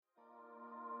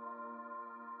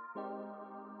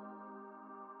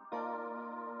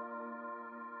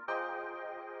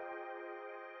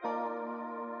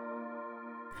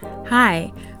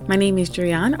Hi, my name is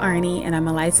Julianne Arney, and I'm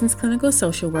a licensed clinical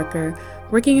social worker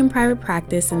working in private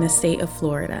practice in the state of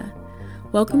Florida.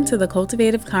 Welcome to the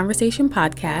Cultivative Conversation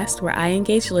podcast, where I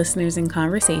engage listeners in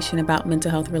conversation about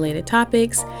mental health related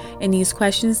topics and use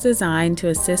questions designed to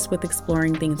assist with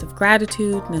exploring themes of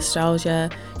gratitude,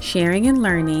 nostalgia, sharing, and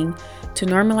learning, to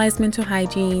normalize mental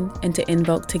hygiene, and to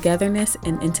invoke togetherness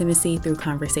and intimacy through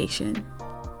conversation.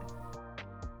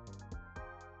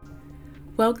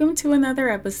 Welcome to another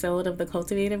episode of the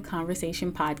Cultivative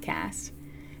Conversation podcast.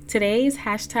 Today's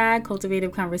hashtag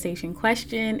Cultivative Conversation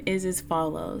question is as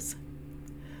follows.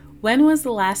 When was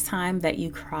the last time that you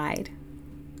cried?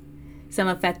 Some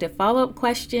effective follow-up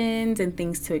questions and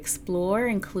things to explore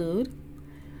include: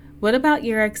 what about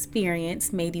your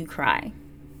experience made you cry?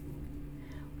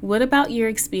 What about your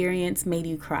experience made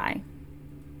you cry?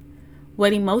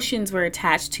 What emotions were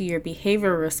attached to your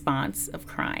behavioral response of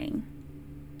crying?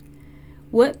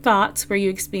 What thoughts were you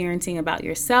experiencing about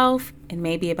yourself and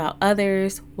maybe about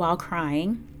others while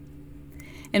crying?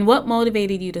 And what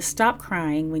motivated you to stop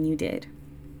crying when you did?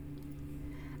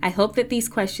 I hope that these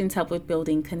questions help with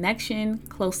building connection,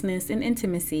 closeness, and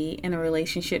intimacy in a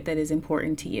relationship that is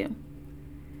important to you.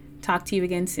 Talk to you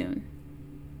again soon.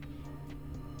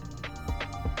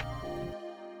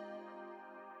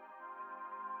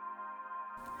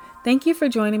 Thank you for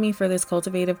joining me for this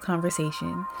cultivative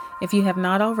conversation. If you have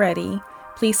not already,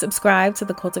 please subscribe to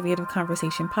the Cultivative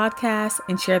Conversation podcast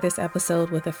and share this episode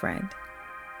with a friend.